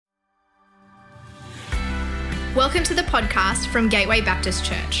Welcome to the podcast from Gateway Baptist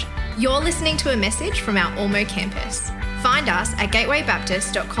Church. You're listening to a message from our Ormeau campus. Find us at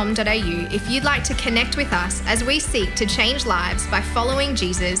gatewaybaptist.com.au if you'd like to connect with us as we seek to change lives by following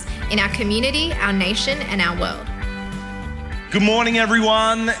Jesus in our community, our nation, and our world. Good morning,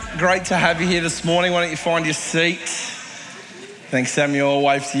 everyone. Great to have you here this morning. Why don't you find your seat? Thanks, Samuel. I'll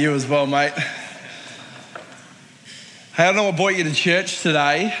wave to you as well, mate. Hey, I don't know what brought you to church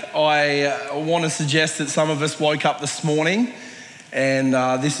today. I want to suggest that some of us woke up this morning and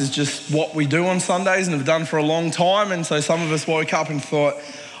this is just what we do on Sundays and have done for a long time. And so some of us woke up and thought,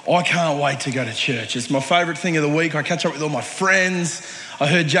 I can't wait to go to church. It's my favourite thing of the week. I catch up with all my friends. I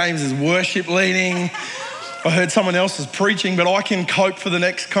heard James's worship leading. I heard someone else's preaching, but I can cope for the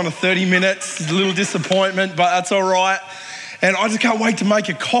next kind of 30 minutes. It's a little disappointment, but that's all right. And I just can't wait to make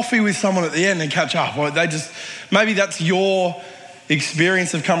a coffee with someone at the end and catch up. Maybe that's your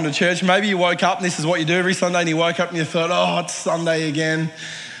experience of coming to church. Maybe you woke up and this is what you do every Sunday and you woke up and you thought, oh, it's Sunday again.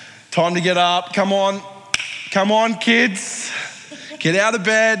 Time to get up. Come on, kids. Get out of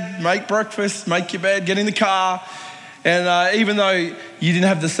bed, make breakfast, make your bed, get in the car. And even though you didn't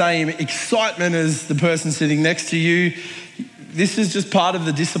have the same excitement as the person sitting next to you, this is just part of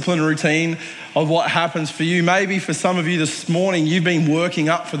the discipline routine of what happens for you. Maybe for some of you this morning, you've been working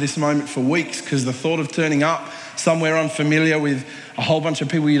up for this moment for weeks because the thought of turning up somewhere unfamiliar with a whole bunch of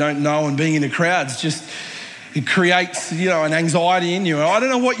people you don't know and being in a crowd, it creates, an anxiety in you. And I don't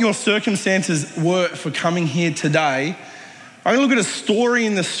know what your circumstances were for coming here today. I'm going to look at a story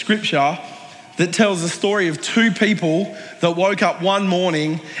in the scripture that tells the story of two people that woke up one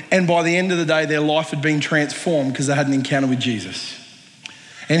morning and by the end of the day, their life had been transformed because they had an encounter with Jesus.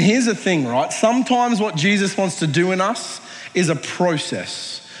 And here's the thing, right? Sometimes what Jesus wants to do in us is a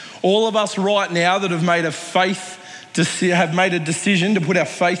process. All of us right now that have made a decision to put our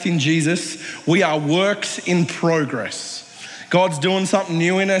faith in Jesus, we are works in progress. God's doing something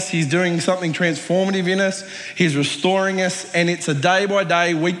new in us. He's doing something transformative in us. He's restoring us. And it's a day by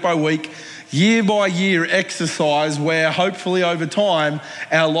day, week by week, year by year exercise where hopefully over time,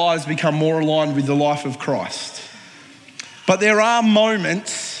 our lives become more aligned with the life of Christ. But there are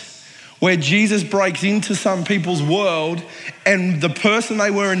moments where Jesus breaks into some people's world and the person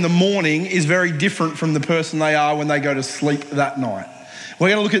they were in the morning is very different from the person they are when they go to sleep that night. We're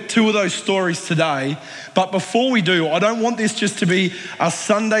going to look at two of those stories today. But before we do, I don't want this just to be a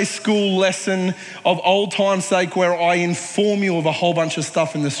Sunday school lesson of old time's sake where I inform you of a whole bunch of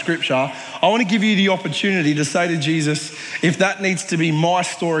stuff in the scripture. I want to give you the opportunity to say to Jesus, if that needs to be my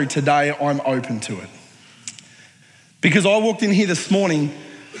story today, I'm open to it. Because I walked in here this morning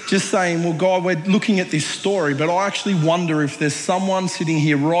just saying, well, God, we're looking at this story, but I actually wonder if there's someone sitting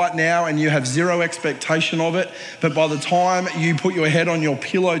here right now and you have zero expectation of it, but by the time you put your head on your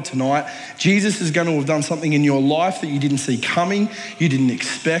pillow tonight, Jesus is going to have done something in your life that you didn't see coming, you didn't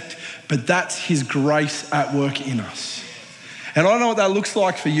expect, but that's his grace at work in us. And I don't know what that looks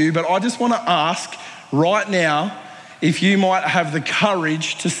like for you, but I just want to ask right now if you might have the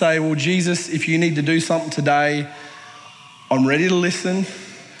courage to say, well, Jesus, if you need to do something today, I'm ready to listen.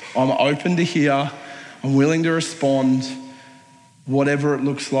 I'm open to hear. I'm willing to respond. Whatever it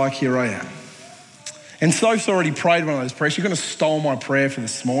looks like, here I am. And Soph's already prayed one of those prayers. You're going to steal my prayer for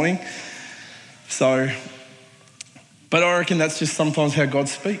this morning. But I reckon that's just sometimes how God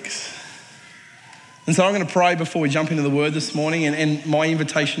speaks. And so I'm going to pray before we jump into the word this morning. And my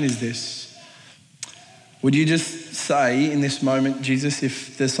invitation is this. Would you just say in this moment, Jesus,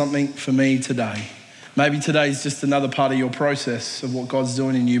 if there's something for me today, maybe today is just another part of your process of what God's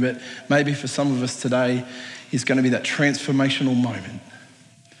doing in you, but maybe for some of us today is going to be that transformational moment.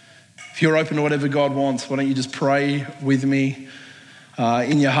 If you're open to whatever God wants, why don't you just pray with me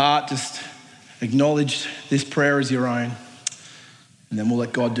in your heart, just acknowledge this prayer as your own, and then we'll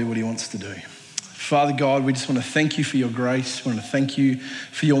let God do what he wants to do. Father God, we just want to thank you for your grace. We want to thank you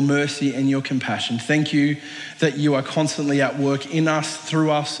for your mercy and your compassion. Thank you that you are constantly at work in us,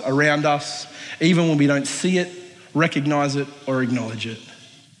 through us, around us, even when we don't see it, recognize it, or acknowledge it.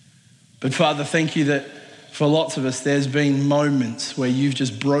 But Father, thank you that for lots of us, there's been moments where you've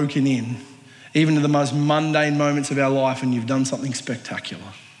just broken in, even to the most mundane moments of our life, and you've done something spectacular.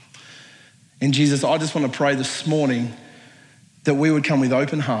 And Jesus, I just want to pray this morning that we would come with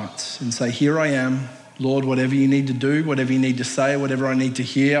open hearts and say, here I am, Lord, whatever you need to do, whatever you need to say, whatever I need to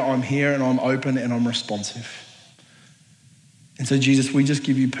hear, I'm here and I'm open and I'm responsive. And so Jesus, we just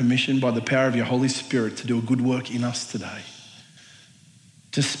give you permission by the power of your Holy Spirit to do a good work in us today.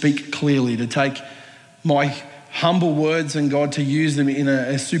 To speak clearly, to take my humble words and God to use them in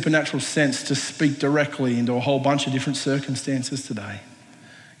a supernatural sense to speak directly into a whole bunch of different circumstances today.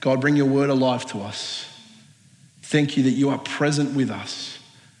 God, bring your word alive to us. Thank you that you are present with us.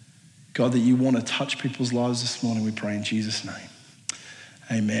 God, that you want to touch people's lives this morning, we pray in Jesus' name.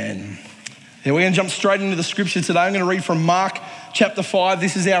 Amen. Yeah, we're going to jump straight into the scripture today. I'm going to read from Mark chapter 5.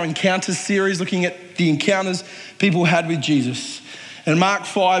 This is our Encounters series, looking at the encounters people had with Jesus. And Mark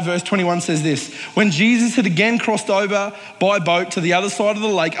 5 verse 21 says this: when Jesus had again crossed over by boat to the other side of the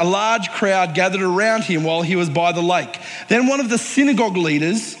lake, a large crowd gathered around him while he was by the lake. Then one of the synagogue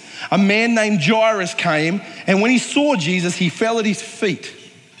leaders, a man named Jairus, came, and when he saw Jesus, he fell at his feet.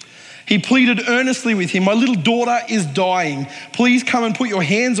 He pleaded earnestly with him, "My little daughter is dying. Please come and put your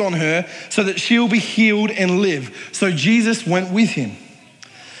hands on her so that she'll be healed and live." So Jesus went with him.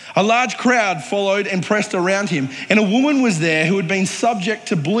 A large crowd followed and pressed around him, and a woman was there who had been subject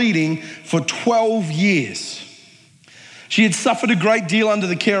to bleeding for 12 years. She had suffered a great deal under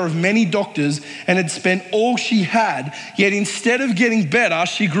the care of many doctors and had spent all she had, yet instead of getting better,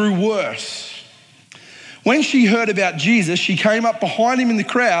 she grew worse. When she heard about Jesus, she came up behind him in the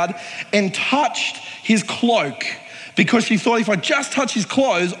crowd and touched his cloak, because she thought, if I just touch his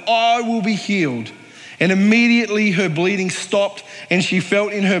clothes, I will be healed. And immediately her bleeding stopped, and she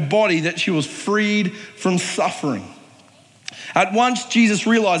felt in her body that she was freed from suffering. At once, Jesus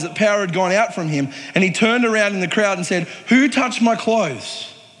realized that power had gone out from him, and he turned around in the crowd and said, "Who touched my clothes?"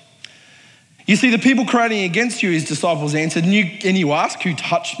 "You see, the people crowding against you," his disciples answered, and you ask, "Who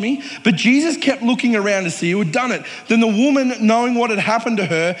touched me?" But Jesus kept looking around to see who had done it. Then the woman, knowing what had happened to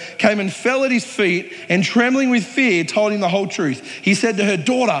her, came and fell at his feet, and trembling with fear, told him the whole truth. He said to her,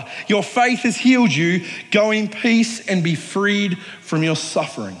 "Daughter, your faith has healed you. Go in peace and be freed from your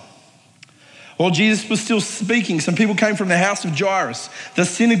suffering." While Jesus was still speaking, some people came from the house of Jairus, the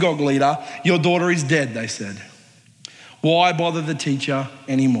synagogue leader. "Your daughter is dead," they said. "Why bother the teacher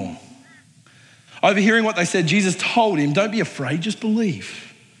anymore?" Overhearing what they said, Jesus told him, "Don't be afraid, just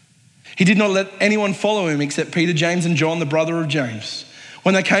believe." He did not let anyone follow him except Peter, James, and John, the brother of James.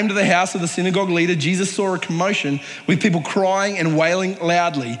 When they came to the house of the synagogue leader, Jesus saw a commotion with people crying and wailing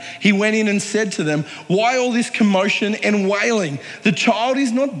loudly. He went in and said to them, "Why all this commotion and wailing? The child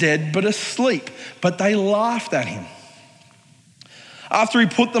is not dead, but asleep." But they laughed at him. After he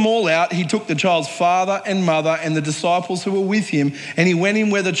put them all out, he took the child's father and mother and the disciples who were with him, and he went in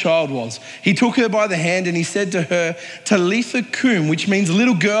where the child was. He took her by the hand and he said to her, "Talitha cum," which means,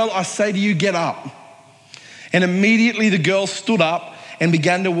 "Little girl, I say to you, get up." And immediately the girl stood up and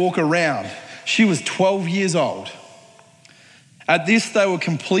began to walk around. She was 12 years old. At this, they were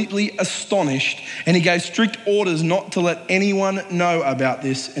completely astonished, and he gave strict orders not to let anyone know about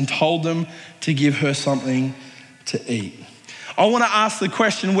this and told them to give her something to eat. I want to ask the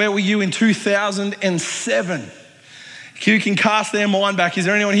question, where were you in 2007? You can cast their mind back. Is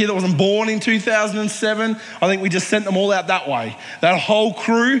there anyone here that wasn't born in 2007? I think we just sent them all out that way. That whole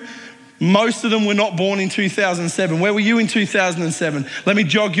crew, most of them were not born in 2007. Where were you in 2007? Let me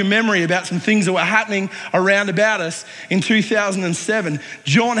jog your memory about some things that were happening around about us in 2007.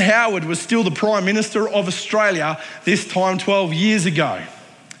 John Howard was still the Prime Minister of Australia this time 12 years ago.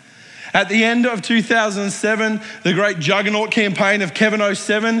 At the end of 2007, the great juggernaut campaign of Kevin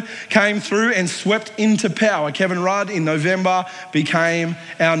 07 came through and swept into power. Kevin Rudd in November became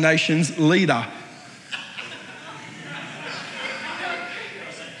our nation's leader.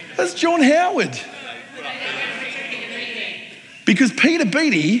 That's John Howard. Because Peter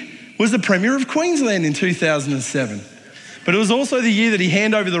Beattie was the Premier of Queensland in 2007. But it was also the year that he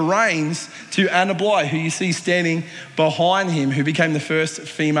handed over the reins to Anna Bligh, who you see standing behind him, who became the first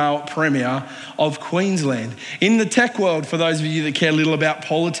female Premier of Queensland. In the tech world, for those of you that care little about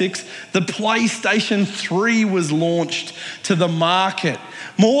politics, the PlayStation 3 was launched to the market.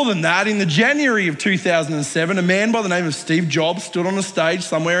 More than that, in the January of 2007, a man by the name of Steve Jobs stood on a stage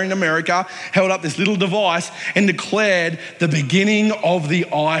somewhere in America, held up this little device and declared the beginning of the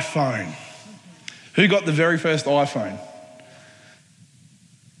iPhone. Who got the very first iPhone?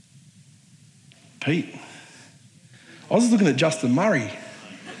 Pete. I was looking at Justin Murray.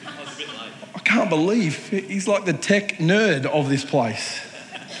 I was a bit late. I can't believe he's like the tech nerd of this place.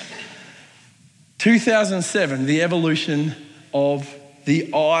 2007, the evolution of the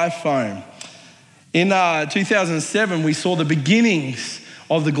iPhone. In 2007, we saw the beginnings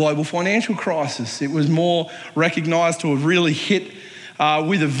of the global financial crisis. It was more recognised to have really hit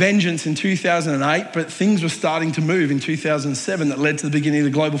with a vengeance in 2008, but things were starting to move in 2007 that led to the beginning of the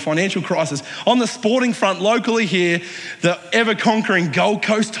global financial crisis. On the sporting front locally here, the ever-conquering Gold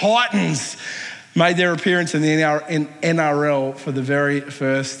Coast Titans made their appearance in the NRL for the very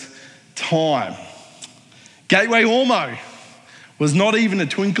first time. Gateway Ormo was not even a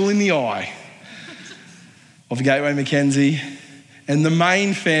twinkle in the eye of Gateway Mackenzie, and the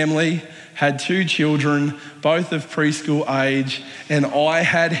Main family had 2 children, both of preschool age, and I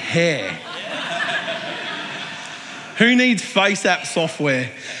had hair. Who needs face app software?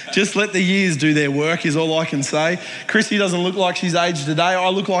 Just let the years do their work is all I can say. Chrissy doesn't look like she's aged a day. I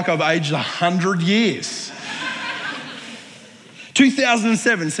look like I've aged 100 years.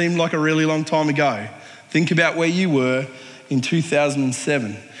 2007 seemed like a really long time ago. Think about where you were in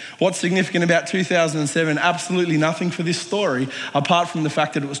 2007. What's significant about 2007? Absolutely nothing for this story, apart from the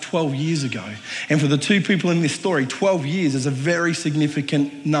fact that it was 12 years ago. And for the 2 people in this story, 12 years is a very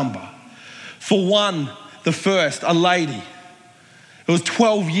significant number. For one, the first, a lady. It was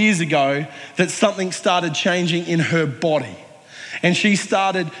 12 years ago that something started changing in her body. And she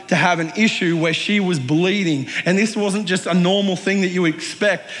started to have an issue where she was bleeding. And this wasn't just a normal thing that you would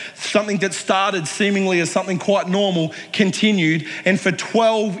expect. Something that started seemingly as something quite normal continued. And for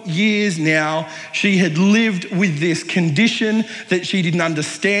 12 years now, she had lived with this condition that she didn't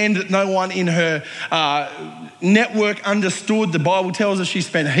understand, that no one in her network understood. The Bible tells us she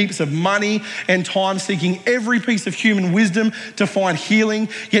spent heaps of money and time seeking every piece of human wisdom to find healing,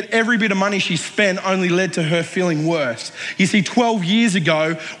 yet every bit of money she spent only led to her feeling worse. You see, 12 years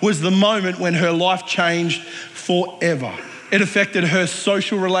ago was the moment when her life changed forever. It affected her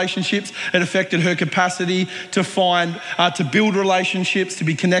social relationships. It affected her capacity to to build relationships, to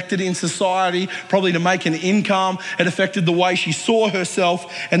be connected in society, probably to make an income. It affected the way she saw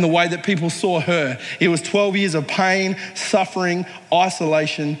herself and the way that people saw her. It was 12 years of pain, suffering,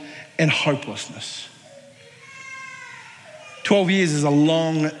 isolation, and hopelessness. 12 years is a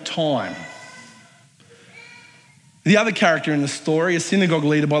long time. The other character in the story, a synagogue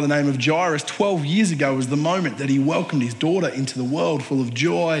leader by the name of Jairus, 12 years ago was the moment that he welcomed his daughter into the world full of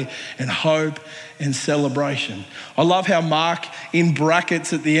joy and hope and celebration. I love how Mark, in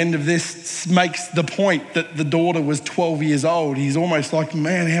brackets at the end of this, makes the point that the daughter was 12 years old. He's almost like,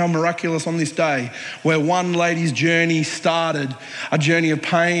 man, how miraculous on this day, where one lady's journey started, a journey of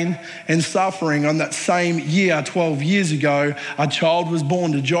pain and suffering. On that same year, 12 years ago, a child was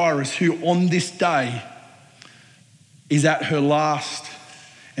born to Jairus, who on this day is at her last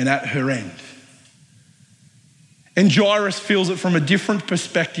and at her end. And Jairus feels it from a different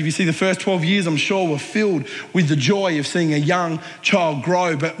perspective. You see, the first 12 years, I'm sure, were filled with the joy of seeing a young child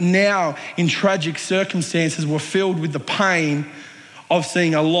grow. But now, in tragic circumstances, we're filled with the pain of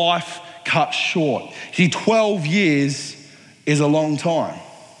seeing a life cut short. See, 12 years is a long time.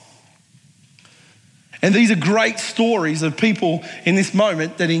 And these are great stories of people in this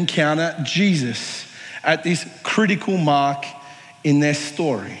moment that encounter Jesus at this critical mark in their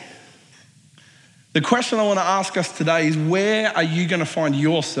story. The question I want to ask us today is, where are you going to find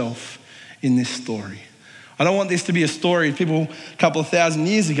yourself in this story? I don't want this to be a story of people a couple of thousand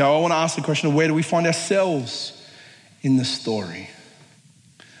years ago. I want to ask the question of, where do we find ourselves in the story?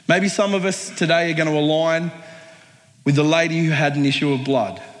 Maybe some of us today are going to align with the lady who had an issue of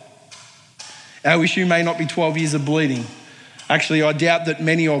blood. Our issue may not be 12 years of bleeding. Actually, I doubt that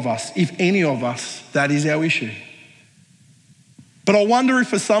many of us, if any of us, that is our issue. But I wonder if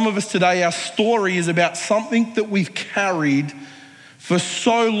for some of us today, our story is about something that we've carried for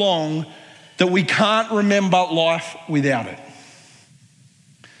so long that we can't remember life without it.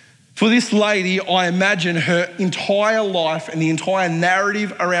 For this lady, I imagine her entire life and the entire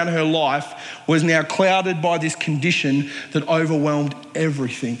narrative around her life was now clouded by this condition that overwhelmed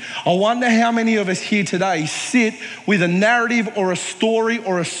everything. I wonder how many of us here today sit with a narrative or a story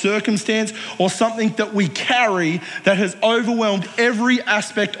or a circumstance or something that we carry that has overwhelmed every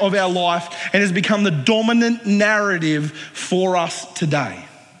aspect of our life and has become the dominant narrative for us today.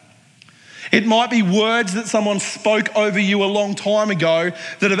 It might be words that someone spoke over you a long time ago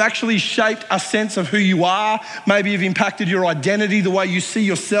that have actually shaped a sense of who you are. Maybe have impacted your identity, the way you see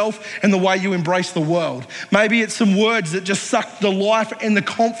yourself and the way you embrace the world. Maybe it's some words that just sucked the life and the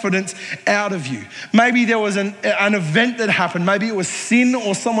confidence out of you. Maybe there was an event that happened. Maybe it was sin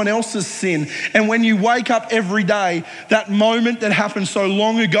or someone else's sin. And when you wake up every day, that moment that happened so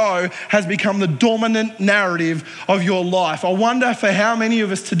long ago has become the dominant narrative of your life. I wonder for how many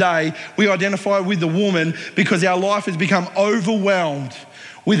of us today we identify with the woman because our life has become overwhelmed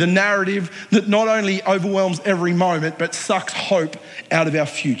with a narrative that not only overwhelms every moment but sucks hope out of our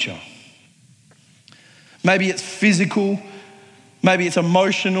future. Maybe it's physical, maybe it's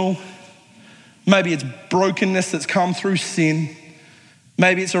emotional, maybe it's brokenness that's come through sin.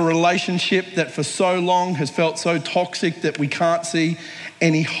 Maybe it's a relationship that for so long has felt so toxic that we can't see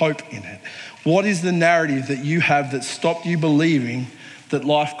any hope in it. What is the narrative that you have that stopped you believing that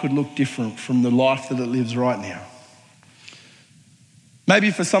life could look different from the life that it lives right now?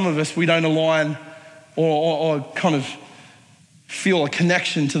 Maybe for some of us, we don't align or kind of feel a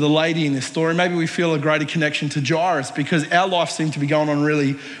connection to the lady in this story. Maybe we feel a greater connection to Jairus because our life seemed to be going on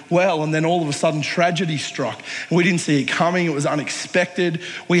really well, and then all of a sudden tragedy struck. And we didn't see it coming. It was unexpected.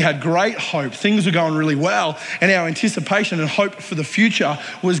 We had great hope. Things were going really well, and our anticipation and hope for the future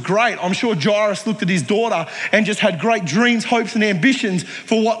was great. I'm sure Jairus looked at his daughter and just had great dreams, hopes, and ambitions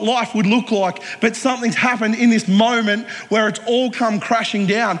for what life would look like. But something's happened in this moment where it's all come crashing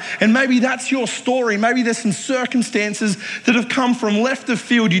down. And maybe that's your story. Maybe there's some circumstances that have come from left of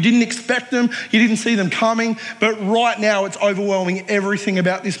field. You didn't expect them, you didn't see them coming, but right now it's overwhelming everything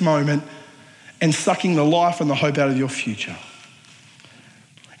about this moment and sucking the life and the hope out of your future.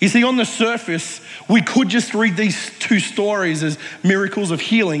 You see, on the surface, we could just read these two stories as miracles of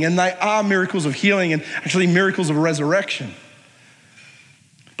healing, and they are miracles of healing and actually miracles of resurrection.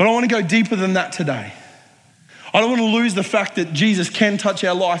 But I want to go deeper than that today. I don't want to lose the fact that Jesus can touch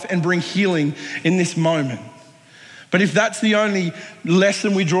our life and bring healing in this moment. But if that's the only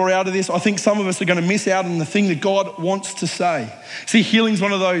lesson we draw out of this, I think some of us are going to miss out on the thing that God wants to say. See, healing's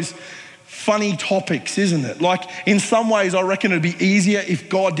one of those funny topics, isn't it? Like, in some ways, I reckon it'd be easier if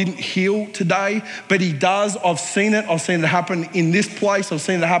God didn't heal today, but he does. I've seen it. I've seen it happen in this place. I've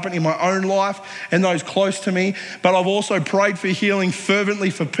seen it happen in my own life and those close to me. But I've also prayed for healing fervently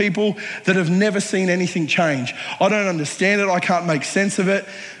for people that have never seen anything change. I don't understand it. I can't make sense of it.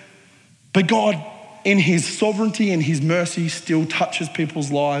 But God, in his sovereignty and his mercy, still touches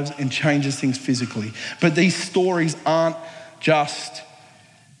people's lives and changes things physically. But these stories aren't just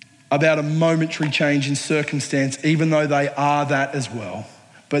about a momentary change in circumstance, even though they are that as well.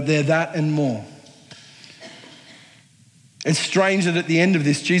 But they're that and more. It's strange that at the end of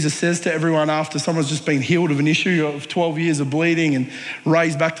this, Jesus says to everyone after someone's just been healed of an issue of 12 years of bleeding and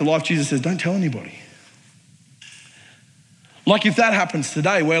raised back to life, Jesus says, don't tell anybody. Like, if that happens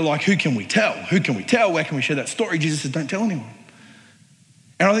today, we're like, who can we tell? Who can we tell? Where can we share that story? Jesus says, don't tell anyone.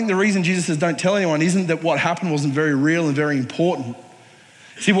 And I think the reason Jesus says don't tell anyone isn't that what happened wasn't very real and very important.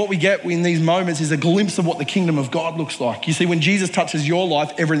 See, what we get in these moments is a glimpse of what the kingdom of God looks like. You see, when Jesus touches your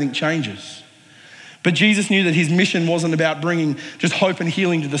life, everything changes. But Jesus knew that his mission wasn't about bringing just hope and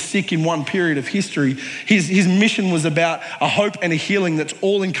healing to the sick in one period of history. His mission was about a hope and a healing that's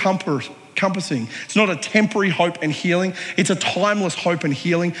all encompassing. It's not a temporary hope and healing. It's a timeless hope and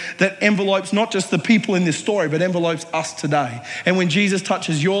healing that envelopes not just the people in this story, but envelopes us today. And when Jesus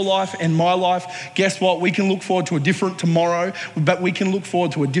touches your life and my life, guess what? We can look forward to a different tomorrow, but we can look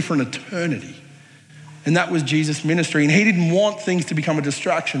forward to a different eternity. And that was Jesus' ministry. And he didn't want things to become a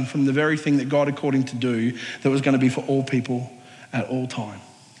distraction from the very thing that God had called him to do that was going to be for all people at all time.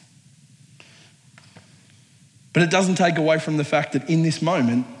 But it doesn't take away from the fact that in this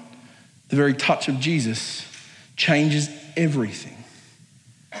moment, the very touch of Jesus changes everything.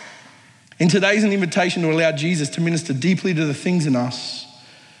 And today's an invitation to allow Jesus to minister deeply to the things in us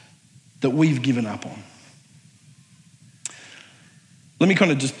that we've given up on. Let me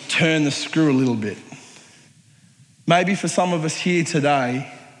kind of just turn the screw a little bit. Maybe for some of us here today,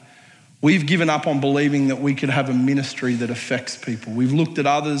 we've given up on believing that we could have a ministry that affects people. We've looked at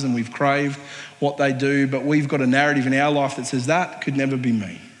others and we've craved what they do, but we've got a narrative in our life that says that could never be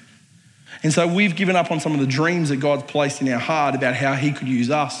me. And so we've given up on some of the dreams that God's placed in our heart about how he could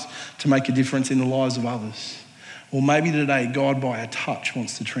use us to make a difference in the lives of others. Or maybe today, God by a touch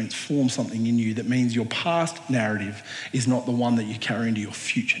wants to transform something in you that means your past narrative is not the one that you carry into your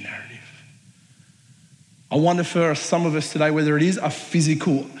future narrative. I wonder for some of us today whether it is a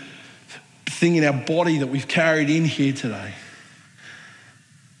physical thing in our body that we've carried in here today.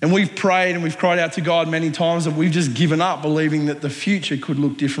 And we've prayed and we've cried out to God many times that we've just given up believing that the future could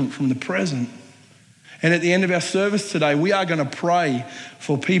look different from the present. And at the end of our service today, we are going to pray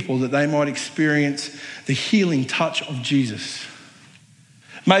for people that they might experience the healing touch of Jesus.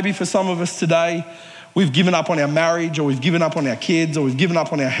 Maybe for some of us today, we've given up on our marriage, or we've given up on our kids, or we've given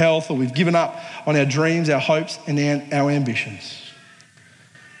up on our health, or we've given up on our dreams, our hopes, and our ambitions.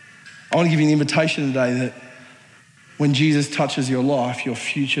 I want to give you an invitation today that when Jesus touches your life, your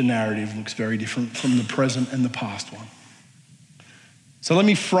future narrative looks very different from the present and the past one. So let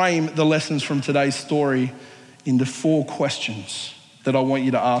me frame the lessons from today's story into 4 questions that I want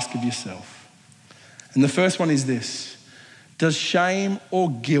you to ask of yourself. And the first one is this: does shame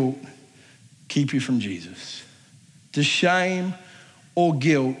or guilt keep you from Jesus? Does shame or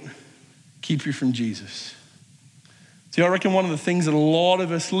guilt keep you from Jesus? See, I reckon one of the things that a lot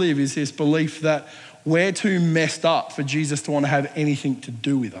of us live is this belief that we're too messed up for Jesus to want to have anything to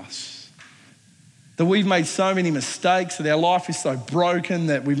do with us. that we've made so many mistakes, that our life is so broken,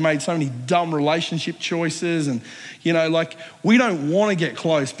 that we've made so many dumb relationship choices. And, we don't want to get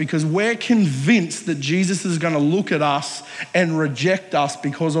close because we're convinced that Jesus is going to look at us and reject us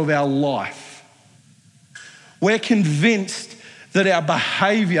because of our life. We're convinced that our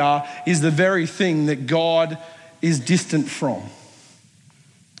behavior is the very thing that God is distant from.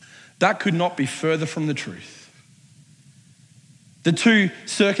 That could not be further from the truth. The two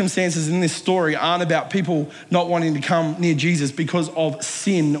circumstances in this story aren't about people not wanting to come near Jesus because of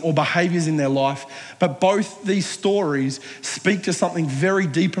sin or behaviors in their life, but both these stories speak to something very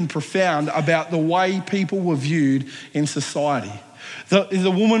deep and profound about the way people were viewed in society. The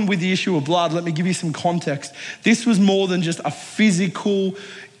woman with the issue of blood, let me give you some context. This was more than just a physical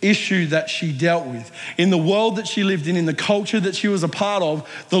issue that she dealt with. In the world that she lived in the culture that she was a part of,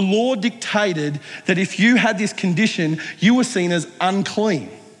 the law dictated that if you had this condition, you were seen as unclean.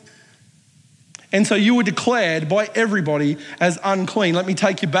 And so you were declared by everybody as unclean. Let me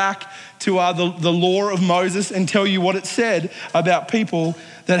take you back to the law of Moses and tell you what it said about people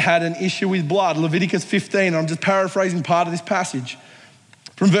that had an issue with blood. Leviticus 15, I'm just paraphrasing part of this passage.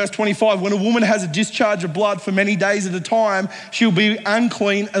 From verse 25, when a woman has a discharge of blood for many days at a time, she'll be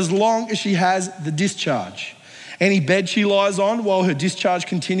unclean as long as she has the discharge. Any bed she lies on while her discharge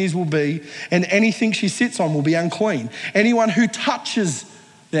continues will be, and anything she sits on will be unclean. Anyone who touches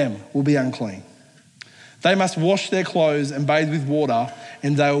them will be unclean. They must wash their clothes and bathe with water,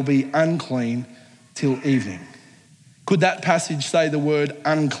 and they will be unclean till evening. Could that passage say the word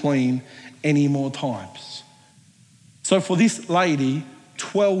unclean any more times? So for this lady,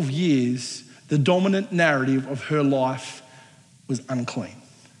 12 years, the dominant narrative of her life was unclean.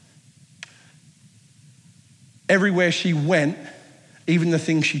 Everywhere she went, even the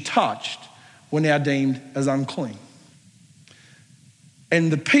things she touched were now deemed as unclean.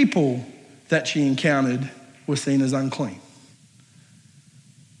 And the people that she encountered were seen as unclean.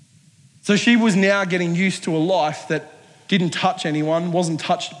 So she was now getting used to a life that didn't touch anyone, wasn't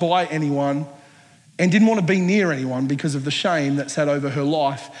touched by anyone, and didn't want to be near anyone because of the shame that sat over her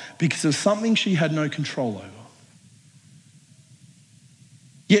life because of something she had no control over.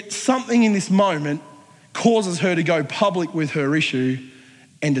 Yet something in this moment causes her to go public with her issue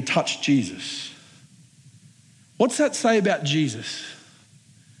and to touch Jesus. What's that say about Jesus?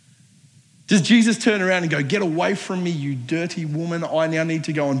 Does Jesus turn around and go, "Get away from me, you dirty woman. I now need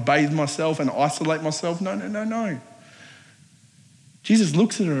to go and bathe myself and isolate myself"? No. Jesus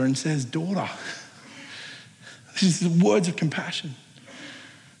looks at her and says, "Daughter." These are words of compassion.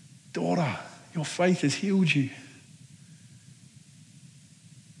 "Daughter, your faith has healed you."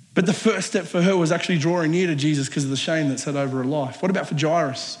 But the first step for her was actually drawing near to Jesus because of the shame that sat over her life. What about for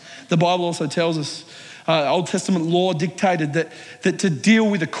Jairus? The Bible also tells us, Old Testament law dictated that to deal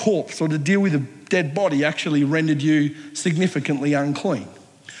with a corpse or to deal with a dead body actually rendered you significantly unclean.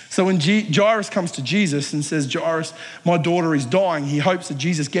 So when Jairus comes to Jesus and says, "Jairus, my daughter is dying," he hopes that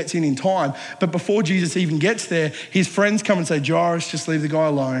Jesus gets in time. But before Jesus even gets there, his friends come and say, "Jairus, just leave the guy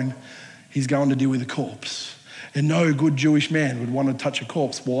alone. He's going to deal with a corpse." And no good Jewish man would want to touch a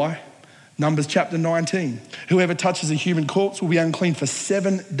corpse. Why? Numbers chapter 19. Whoever touches a human corpse will be unclean for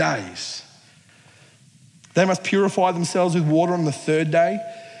 7 days. They must purify themselves with water on the 3rd day,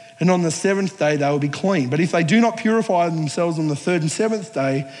 and on the 7th day they will be clean. But if they do not purify themselves on the 3rd and 7th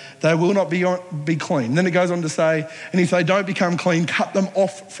day, they will not be clean. Then it goes on to say, and if they don't become clean, cut them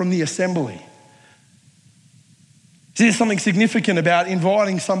off from the assembly. See, there's something significant about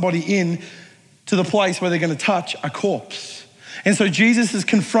inviting somebody in to the place where they're going to touch a corpse. And so Jesus is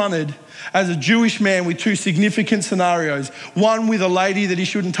confronted as a Jewish man with two significant scenarios, one with a lady that he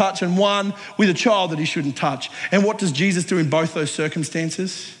shouldn't touch and one with a child that he shouldn't touch. And what does Jesus do in both those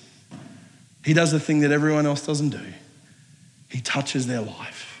circumstances? He does the thing that everyone else doesn't do. He touches their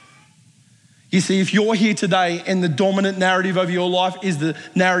life. You see, if you're here today and the dominant narrative of your life is the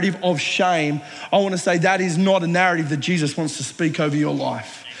narrative of shame, I want to say that is not a narrative that Jesus wants to speak over your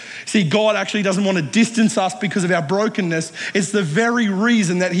life. See, God actually doesn't want to distance us because of our brokenness. It's the very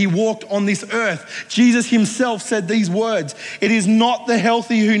reason that he walked on this earth. Jesus himself said these words, "It is not the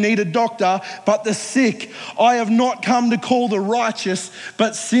healthy who need a doctor, but the sick. I have not come to call the righteous,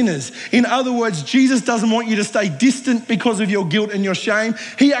 but sinners." In other words, Jesus doesn't want you to stay distant because of your guilt and your shame.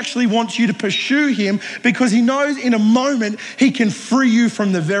 He actually wants you to pursue him because he knows in a moment he can free you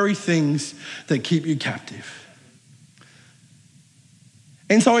from the very things that keep you captive.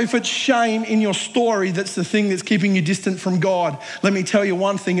 And so if it's shame in your story that's the thing that's keeping you distant from God, let me tell you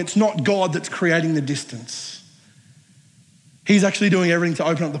one thing, it's not God that's creating the distance. He's actually doing everything to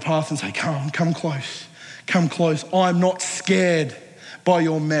open up the path and say, come close, come close. I'm not scared. by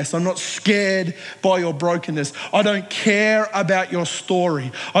your mess. I'm not scared by your brokenness. I don't care about your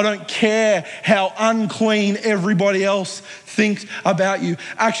story. I don't care how unclean everybody else thinks about you.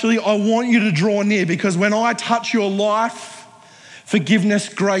 Actually, I want you to draw near, because when I touch your life, forgiveness,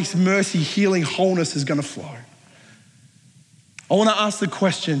 grace, mercy, healing, wholeness is going to flow. I want to ask the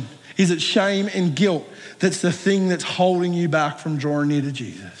question, is it shame and guilt that's the thing that's holding you back from drawing near to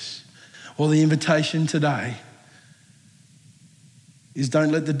Jesus? Well, the invitation today is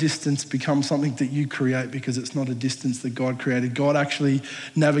don't let the distance become something that you create, because it's not a distance that God created. God actually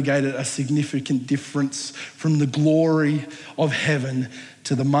navigated a significant difference from the glory of heaven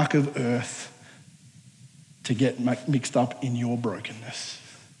to the muck of earth to get mixed up in your brokenness.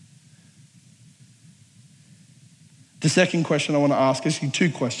 The second question I want to ask you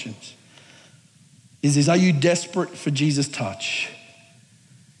two questions. Is are you desperate for Jesus' touch?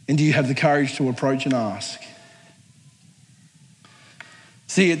 And do you have the courage to approach and ask?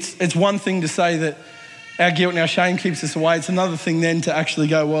 See, it's one thing to say that our guilt and our shame keeps us away. It's another thing then to actually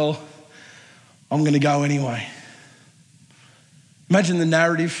go, well, I'm going to go anyway. Imagine the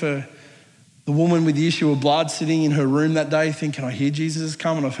narrative for the woman with the issue of blood sitting in her room that day thinking, I hear Jesus has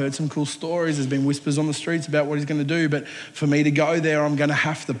come and I've heard some cool stories. There's been whispers on the streets about what he's going to do. But for me to go there, I'm going to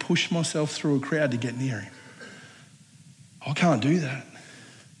have to push myself through a crowd to get near him. I can't do that.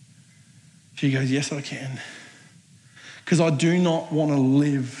 She goes, yes, I can. Because I do not want to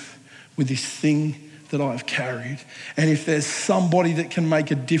live with this thing that I've carried. And if there's somebody that can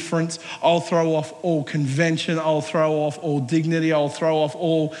make a difference, I'll throw off all convention, I'll throw off all dignity, I'll throw off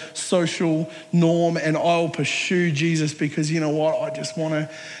all social norm, and I'll pursue Jesus, because you know what? I just want to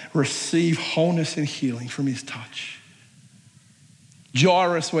receive wholeness and healing from his touch.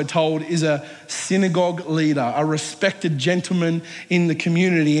 Jairus, we're told, is a synagogue leader, a respected gentleman in the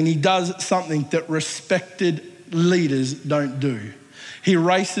community, and he does something that respected leaders don't do. He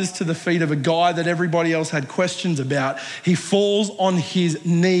races to the feet of a guy that everybody else had questions about. He falls on his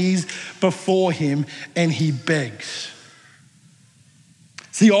knees before him and he begs.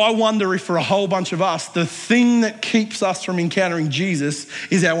 See, I wonder if for a whole bunch of us, the thing that keeps us from encountering Jesus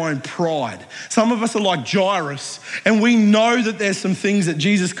is our own pride. Some of us are like Jairus, and we know that there's some things that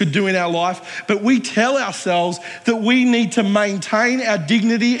Jesus could do in our life, but we tell ourselves that we need to maintain our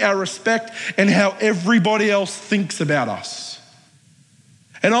dignity, our respect, and how everybody else thinks about us.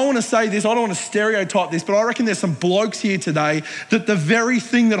 And I want to say this, I don't want to stereotype this, but I reckon there's some blokes here today that the very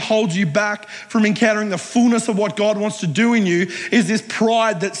thing that holds you back from encountering the fullness of what God wants to do in you is this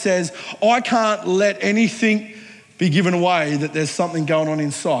pride that says, I can't let anything be given away, that there's something going on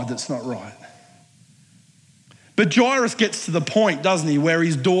inside that's not right. But Jairus gets to the point, doesn't he, where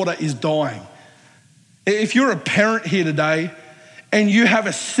his daughter is dying. If you're a parent here today, and you have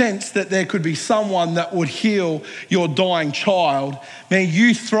a sense that there could be someone that would heal your dying child, man,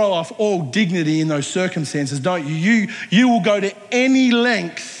 you throw off all dignity in those circumstances, don't you? You will go to any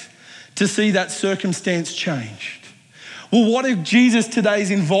length to see that circumstance changed. Well, what if Jesus today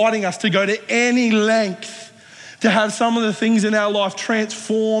is inviting us to go to any length to have some of the things in our life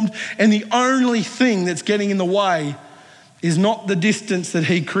transformed, and the only thing that's getting in the way is not the distance that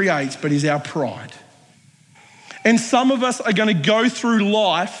he creates, but is our pride. And some of us are going to go through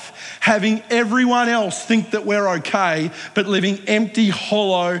life having everyone else think that we're okay, but living empty,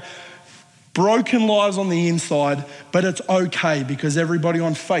 hollow, broken lives on the inside, but it's okay because everybody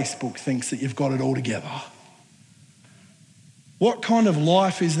on Facebook thinks that you've got it all together. What kind of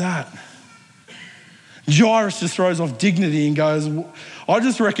life is that? Jairus just throws off dignity and goes, I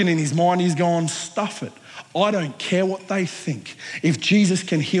just reckon in his mind he's gone, stuff it. I don't care what they think. If Jesus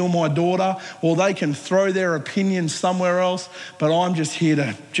can heal my daughter, well, they can throw their opinions somewhere else, but I'm just here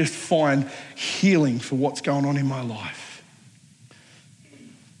to just find healing for what's going on in my life.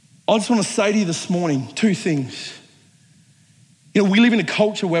 I just want to say to you this morning, two things. You know, we live in a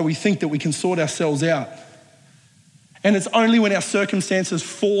culture where we think that we can sort ourselves out. And it's only when our circumstances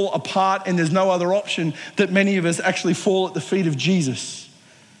fall apart and there's no other option that many of us actually fall at the feet of Jesus.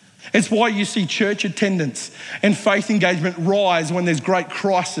 It's why you see church attendance and faith engagement rise when there's great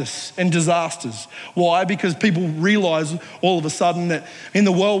crisis and disasters. Why? Because people realise all of a sudden that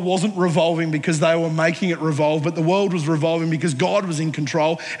the world wasn't revolving because they were making it revolve, but the world was revolving because God was in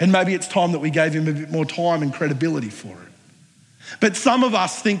control, and maybe it's time that we gave him a bit more time and credibility for it. But some of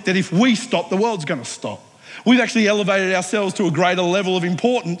us think that if we stop, the world's going to stop. We've actually elevated ourselves to a greater level of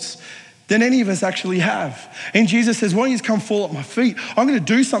importance than any of us actually have. And Jesus says, why don't you just come fall at my feet? I'm going to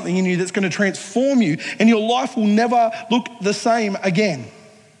do something in you that's going to transform you, and your life will never look the same again.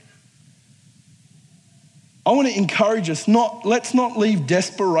 I want to encourage us, let's not leave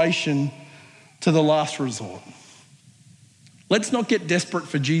desperation to the last resort. Let's not get desperate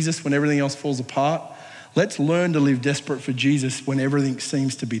for Jesus when everything else falls apart. Let's learn to live desperate for Jesus when everything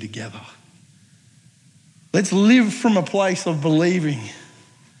seems to be together. Let's live from a place of believing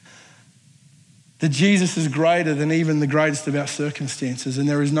that Jesus is greater than even the greatest of our circumstances, and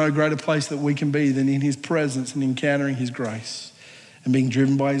there is no greater place that we can be than in his presence and encountering his grace and being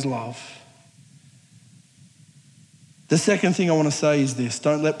driven by his love. The second thing I want to say is this: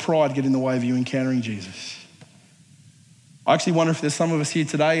 don't let pride get in the way of you encountering Jesus. I actually wonder if there's some of us here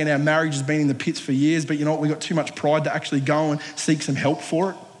today and our marriage has been in the pits for years, but you know what, we've got too much pride to actually go and seek some help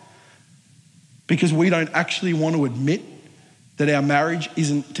for it because we don't actually want to admit that our marriage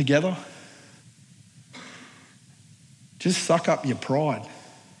isn't together. Just suck up your pride.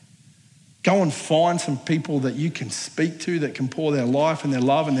 Go and find some people that you can speak to that can pour their life and their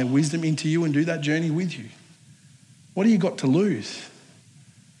love and their wisdom into you and do that journey with you. What do you got to lose?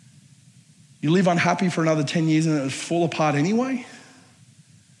 You live unhappy for another 10 years and it will fall apart anyway?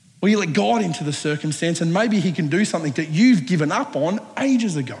 Or you let God into the circumstance and maybe he can do something that you've given up on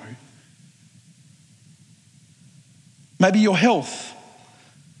ages ago. Maybe your health.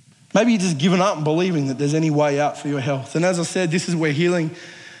 Maybe you've just given up and believing that there's any way out for your health. And as I said, this is where healing,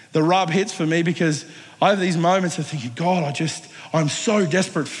 the rub hits for me, because I have these moments of thinking, God, I'm so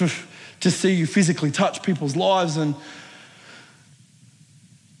desperate to see you physically touch people's lives.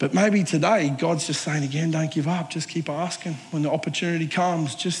 But maybe today, God's just saying again, don't give up, just keep asking. When the opportunity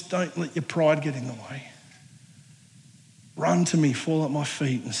comes, just don't let your pride get in the way. Run to me, fall at my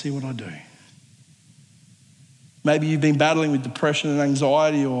feet and see what I do. Maybe you've been battling with depression and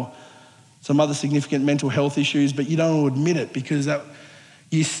anxiety or some other significant mental health issues, but you don't want to admit it because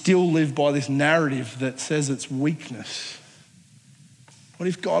you still live by this narrative that says it's weakness. What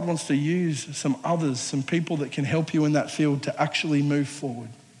if God wants to use some others, some people that can help you in that field to actually move forward?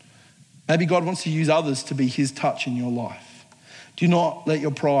 Maybe God wants to use others to be his touch in your life. Do not let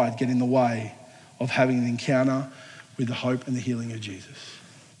your pride get in the way of having an encounter with the hope and the healing of Jesus.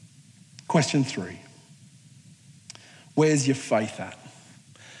 Question 3. Where's your faith at?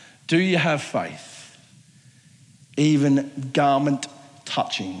 Do you have faith? Even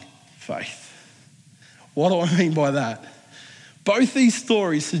garment-touching faith. What do I mean by that? Both these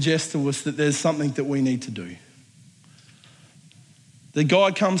stories suggest to us that there's something that we need to do. That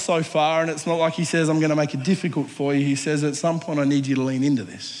God comes so far, and it's not like he says, I'm going to make it difficult for you. He says, at some point, I need you to lean into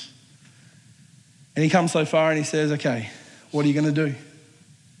this. And he comes so far and he says, okay, what are you going to do?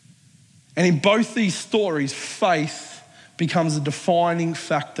 And in both these stories, faith becomes a defining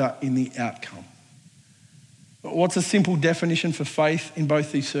factor in the outcome. What's a simple definition for faith in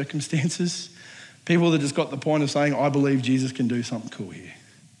both these circumstances? People that just got the point of saying, I believe Jesus can do something cool here.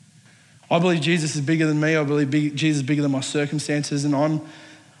 I believe Jesus is bigger than me. I believe Jesus is bigger than my circumstances. And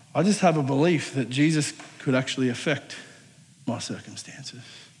I just have a belief that Jesus could actually affect my circumstances.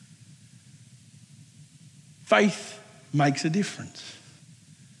 Faith makes a difference.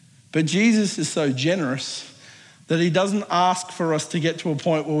 But Jesus is so generous that he doesn't ask for us to get to a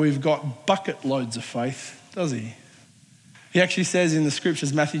point where we've got bucket loads of faith, does he? He actually says in the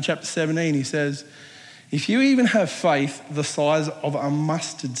scriptures, Matthew chapter 17, he says, if you even have faith the size of a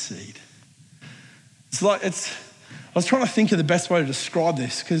mustard seed. I was trying to think of the best way to describe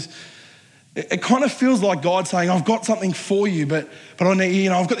this, because it kind of feels like God saying, I've got something for you, but I need,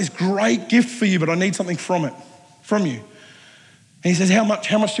 I've got this great gift for you, but I need something from you. And he says, how much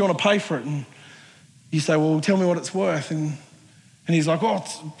do you want to pay for it? And you say, well, tell me what it's worth. And he's like, oh,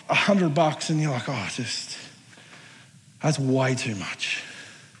 it's $100. And you're like, oh, that's way too much.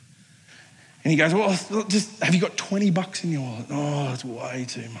 And he goes, well, just have you got $20 in your wallet? Oh, that's way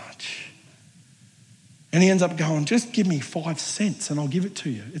too much. And he ends up going, just give me 5 cents and I'll give it to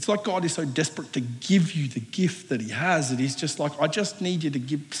you. It's like God is so desperate to give you the gift that he has that he's just like, I just need you to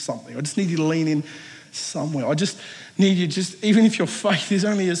give something. I just need you to lean in somewhere. I just need you, even if your faith is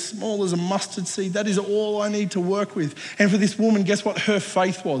only as small as a mustard seed, that is all I need to work with. And for this woman, guess what her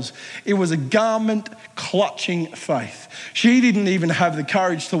faith was? It was a garment clutching faith. She didn't even have the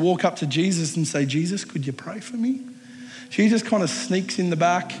courage to walk up to Jesus and say, Jesus, could you pray for me? She just kind of sneaks in the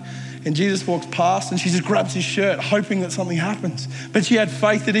back and Jesus walks past and she just grabs his shirt hoping that something happens. But she had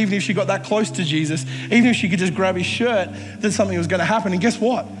faith that even if she got that close to Jesus, even if she could just grab his shirt, that something was going to happen. And guess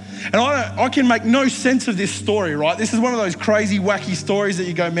what? And I can make no sense of this story, right? This is one of those crazy, wacky stories that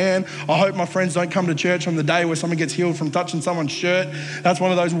you go, man, I hope my friends don't come to church on the day where someone gets healed from touching someone's shirt. That's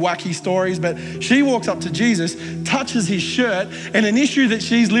one of those wacky stories. But she walks up to Jesus, touches his shirt, and an issue that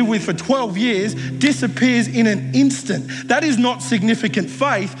she's lived with for 12 years disappears in an instant. That is not significant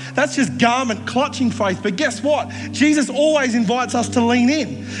faith. That's That's just garment clutching faith. But guess what? Jesus always invites us to lean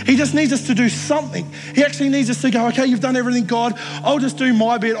in. He just needs us to do something. He actually needs us to go, okay, you've done everything, God. I'll just do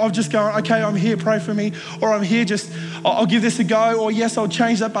my bit of just going, okay, I'm here, pray for me. Or I'm here, I'll give this a go. Or yes, I'll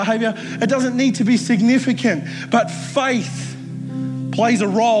change that behavior. It doesn't need to be significant. But faith plays a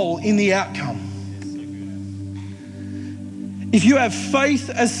role in the outcome. If you have faith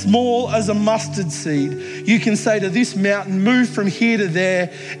as small as a mustard seed, you can say to this mountain, move from here to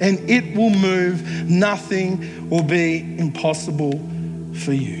there, and it will move. Nothing will be impossible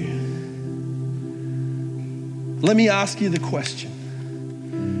for you. Let me ask you the question.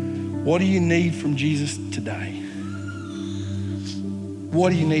 What do you need from Jesus today?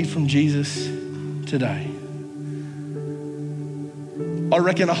 What do you need from Jesus today? I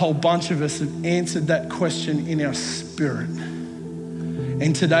reckon a whole bunch of us have answered that question in our spirit.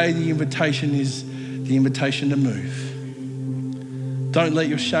 And today the invitation is the invitation to move. Don't let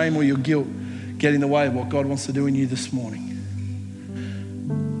your shame or your guilt get in the way of what God wants to do in you this morning.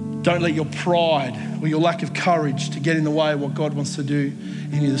 Don't let your pride or your lack of courage to get in the way of what God wants to do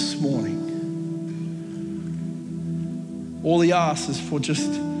in you this morning. All he asks is for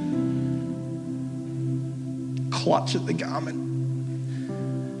just clutch at the garment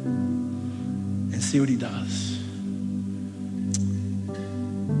and see what he does.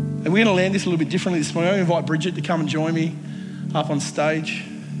 And we're going to land this a little bit differently this morning. I'm going to invite Bridget to come and join me up on stage.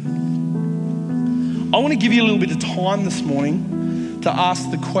 I want to give you a little bit of time this morning to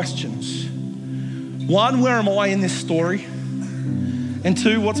ask the questions. One, where am I in this story? And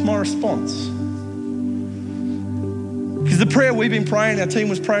two, what's my response? Because the prayer we've been praying, our team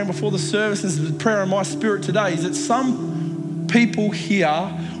was praying before the service, and the prayer in my spirit today is that some people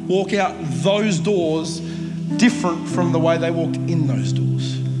here walk out those doors different from the way they walked in those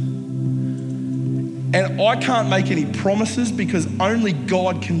doors. And I can't make any promises because only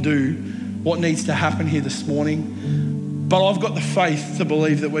God can do what needs to happen here this morning. But I've got the faith to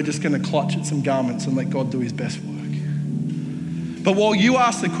believe that we're just going to clutch at some garments and let God do his best work. But while you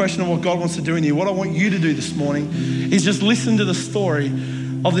ask the question of what God wants to do in you, what I want you to do this morning is just listen to the story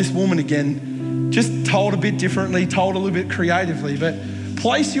of this woman again, just told a bit differently, told a little bit creatively, but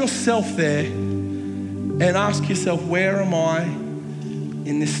place yourself there and ask yourself, where am I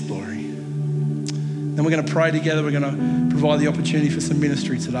in this story? Then we're going to pray together. We're going to provide the opportunity for some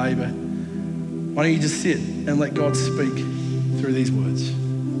ministry today, but why don't you just sit and let God speak through these words.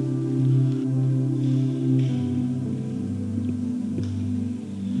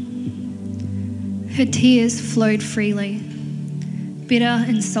 Her tears flowed freely, bitter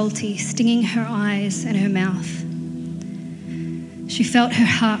and salty, stinging her eyes and her mouth. She felt her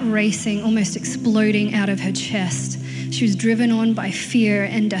heart racing, almost exploding out of her chest. She was driven on by fear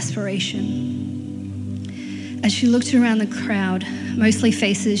and desperation. As she looked around the crowd, mostly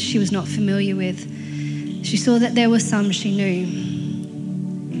faces she was not familiar with, she saw that there were some she knew.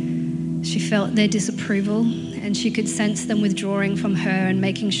 She felt their disapproval, and she could sense them withdrawing from her and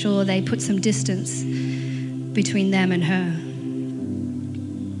making sure they put some distance between them and her.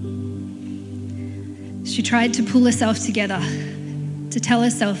 She tried to pull herself together, to tell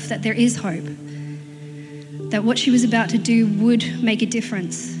herself that there is hope, that what she was about to do would make a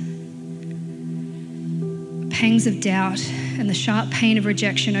difference. Pangs of doubt and the sharp pain of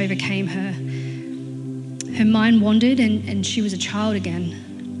rejection overcame her. Her mind wandered and she was a child again.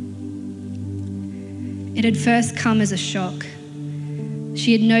 It had first come as a shock.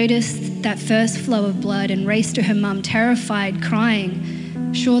 She had noticed that first flow of blood and raced to her mum, terrified,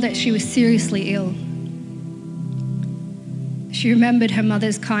 crying, sure that she was seriously ill. She remembered her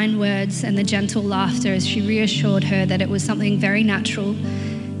mother's kind words and the gentle laughter as she reassured her that it was something very natural.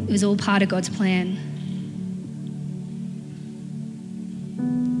 It was all part of God's plan.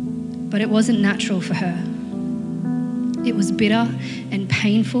 But it wasn't natural for her. It was bitter and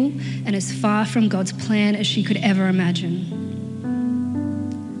painful and as far from God's plan as she could ever imagine.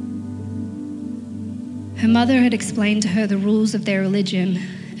 Her mother had explained to her the rules of their religion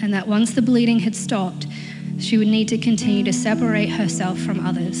and that once the bleeding had stopped, she would need to continue to separate herself from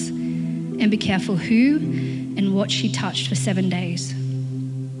others and be careful who and what she touched for 7 days.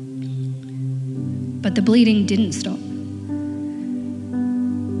 But the bleeding didn't stop.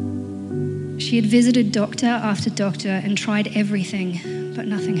 She had visited doctor after doctor and tried everything, but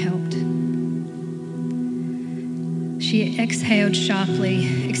nothing helped. She exhaled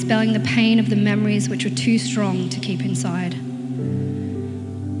sharply, expelling the pain of the memories which were too strong to keep inside.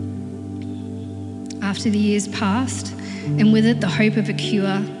 After the years passed, and with it the hope of a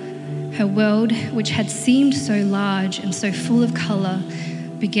cure, her world, which had seemed so large and so full of colour,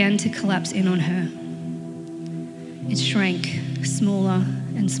 began to collapse in on her. it shrank smaller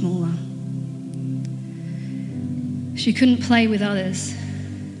and smaller. She couldn't play with others.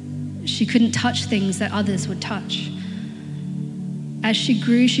 She couldn't touch things that others would touch. As she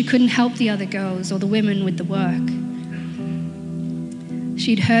grew, she couldn't help the other girls or the women with the work.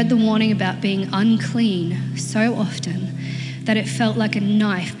 She'd heard the warning about being unclean so often that it felt like a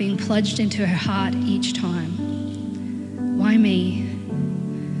knife being plunged into her heart each time. Why me?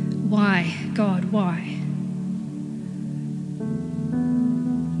 Why, God, why?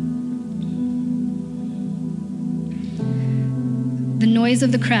 The noise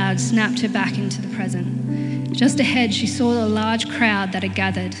of the crowd snapped her back into the present. Just ahead, she saw a large crowd that had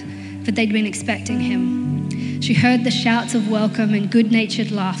gathered, for they'd been expecting him. She heard the shouts of welcome and good-natured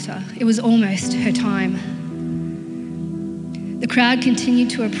laughter. It was almost her time. The crowd continued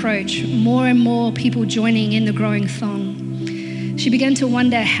to approach, more and more people joining in the growing throng. She began to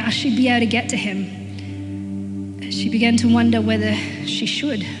wonder how she'd be able to get to him. She began to wonder whether she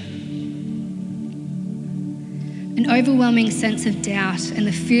should. An overwhelming sense of doubt and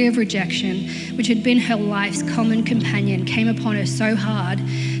the fear of rejection, which had been her life's common companion, came upon her so hard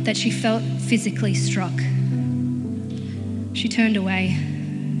that she felt physically struck. She turned away,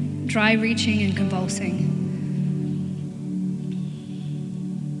 dry reaching and convulsing.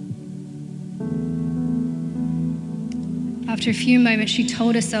 After a few moments, she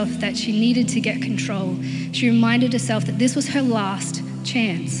told herself that she needed to get control. She reminded herself that this was her last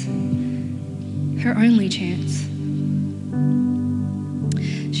chance, her only chance.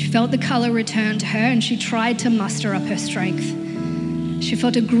 She felt the colour return to her and she tried to muster up her strength. She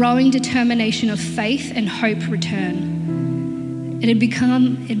felt a growing determination of faith and hope return. It had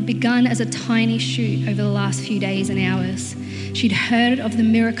begun as a tiny shoot over the last few days and hours. She'd heard of the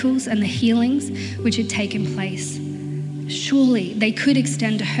miracles and the healings which had taken place. Surely they could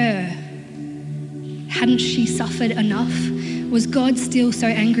extend to her. Hadn't she suffered enough? Was God still so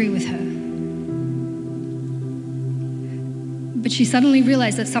angry with her? But she suddenly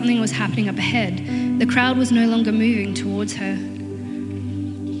realized that something was happening up ahead. The crowd was no longer moving towards her.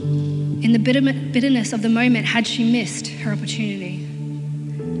 In the bitterness of the moment, had she missed her opportunity?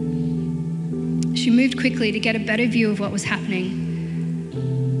 She moved quickly to get a better view of what was happening.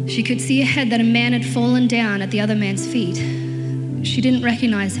 She could see ahead that a man had fallen down at the other man's feet. She didn't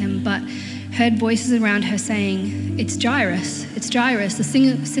recognize him, but heard voices around her saying, "It's Jairus, the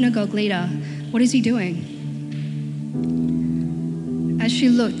synagogue leader. What is he doing?" As she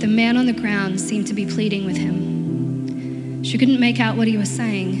looked, the man on the ground seemed to be pleading with him. She couldn't make out what he was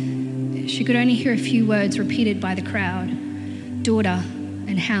saying. She could only hear a few words repeated by the crowd: daughter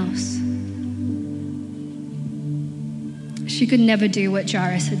and house. She could never do what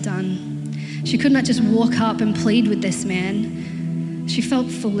Jairus had done. She could not just walk up and plead with this man. She felt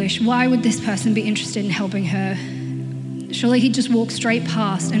foolish. Why would this person be interested in helping her? Surely he'd just walk straight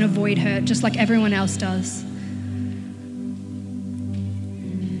past and avoid her, just like everyone else does.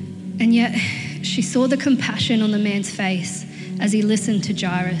 And yet, she saw the compassion on the man's face as he listened to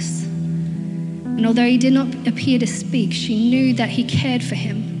Jairus. And although he did not appear to speak, she knew that he cared for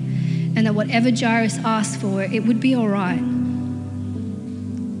him and that whatever Jairus asked for, it would be all right.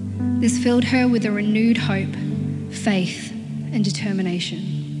 This filled her with a renewed hope, faith, and determination.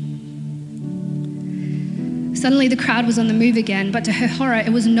 Suddenly, the crowd was on the move again, but to her horror,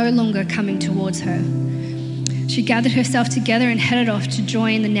 it was no longer coming towards her. She gathered herself together and headed off to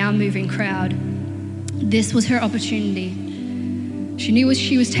join the now moving crowd. This was her opportunity. She knew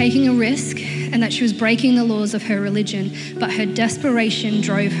she was taking a risk and that she was breaking the laws of her religion, but her desperation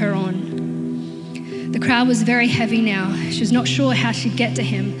drove her on. The crowd was very heavy now. She was not sure how she'd get to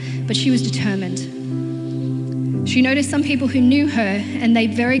him, but she was determined. She noticed some people who knew her and they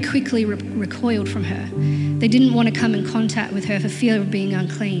very quickly recoiled from her. They didn't want to come in contact with her for fear of being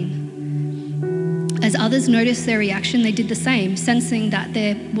unclean. As others noticed their reaction, they did the same, sensing that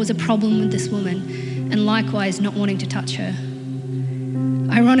there was a problem with this woman and likewise not wanting to touch her.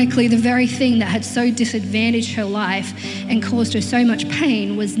 Ironically, the very thing that had so disadvantaged her life and caused her so much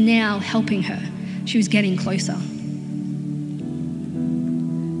pain was now helping her. She was getting closer.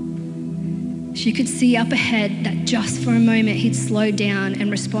 She could see up ahead that just for a moment he'd slowed down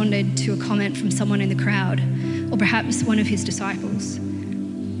and responded to a comment from someone in the crowd, or perhaps one of his disciples.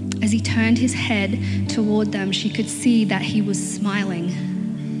 As he turned his head toward them, she could see that he was smiling.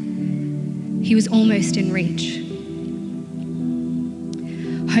 He was almost in reach.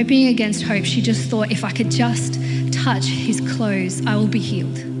 Hoping against hope, she just thought, if I could just touch his clothes, I will be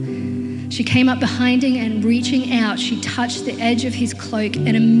healed. She came up behind him and reaching out, she touched the edge of his cloak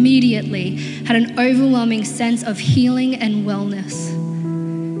and immediately had an overwhelming sense of healing and wellness.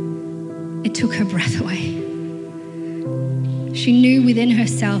 It took her breath away. She knew within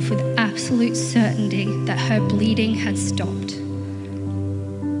herself with absolute certainty that her bleeding had stopped.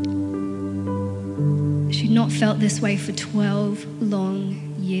 She'd not felt this way for 12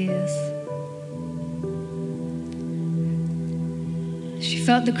 long years. She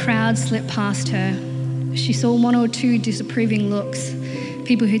felt the crowd slip past her. She saw one or two disapproving looks,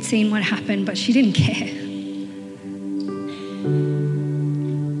 people who'd seen what happened, but she didn't care.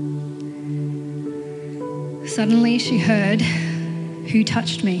 Suddenly she heard, "Who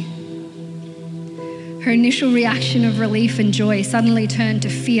touched me?" Her initial reaction of relief and joy suddenly turned to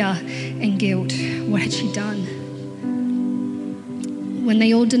fear and guilt. What had she done? When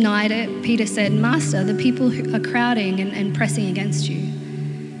they all denied it, Peter said, "Master, the people who are crowding and pressing against you."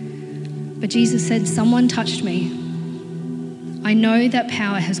 But Jesus said, "Someone touched me. I know that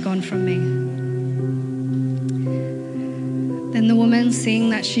power has gone from me." Then the woman, seeing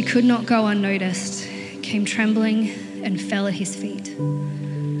that she could not go unnoticed, came trembling and fell at his feet.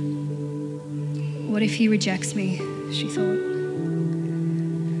 What if he rejects me, she thought.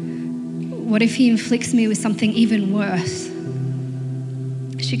 What if he inflicts me with something even worse?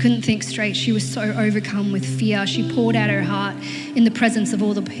 She couldn't think straight. She was so overcome with fear. She poured out her heart in the presence of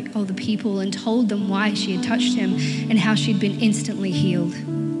all the people and told them why she had touched him and how she'd been instantly healed.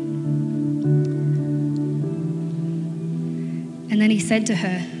 And then he said to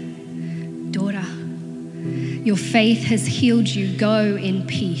her, "Daughter, your faith has healed you. Go in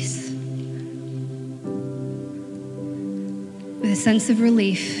peace." With a sense of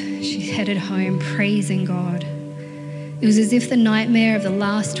relief, she headed home, praising God. It was as if the nightmare of the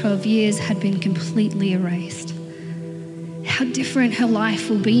last 12 years had been completely erased. How different her life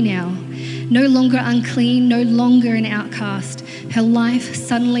will be now. No longer unclean, no longer an outcast. Her life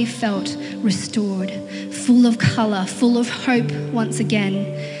suddenly felt restored, full of colour, full of hope once again,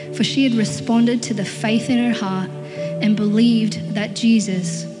 for she had responded to the faith in her heart and believed that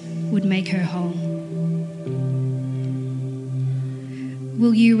Jesus would make her whole.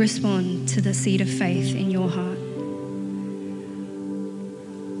 Will you respond to the seed of faith in your heart?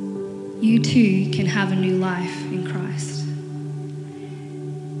 You too can have a new life in Christ.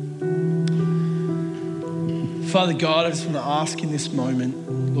 Father God, I just want to ask in this moment,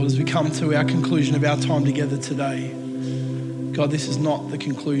 Lord, as we come to our conclusion of our time together today, God, this is not the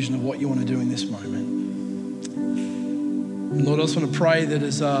conclusion of what you want to do in this moment. And Lord, I just want to pray that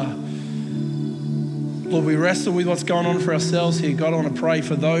as Lord, we wrestle with what's going on for ourselves here. God, I want to pray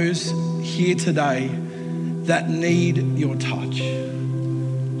for those here today that need your touch.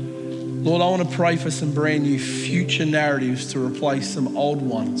 Lord, I want to pray for some brand new future narratives to replace some old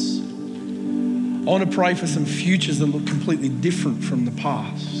ones. I want to pray for some futures that look completely different from the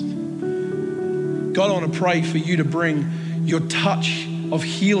past. God, I want to pray for you to bring your touch of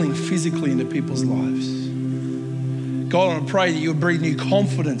healing physically into people's lives. God, I want to pray that you would breathe new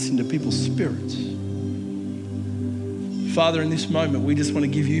confidence into people's spirits. Father, in this moment, we just want to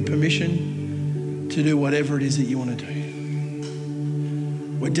give you permission to do whatever it is that you want to do.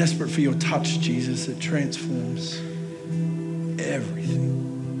 We're desperate for your touch, Jesus, that transforms everything.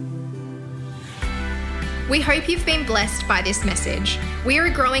 We hope you've been blessed by this message. We are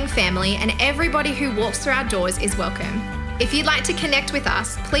a growing family and everybody who walks through our doors is welcome. If you'd like to connect with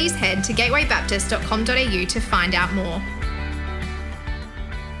us, please head to gatewaybaptist.com.au to find out more.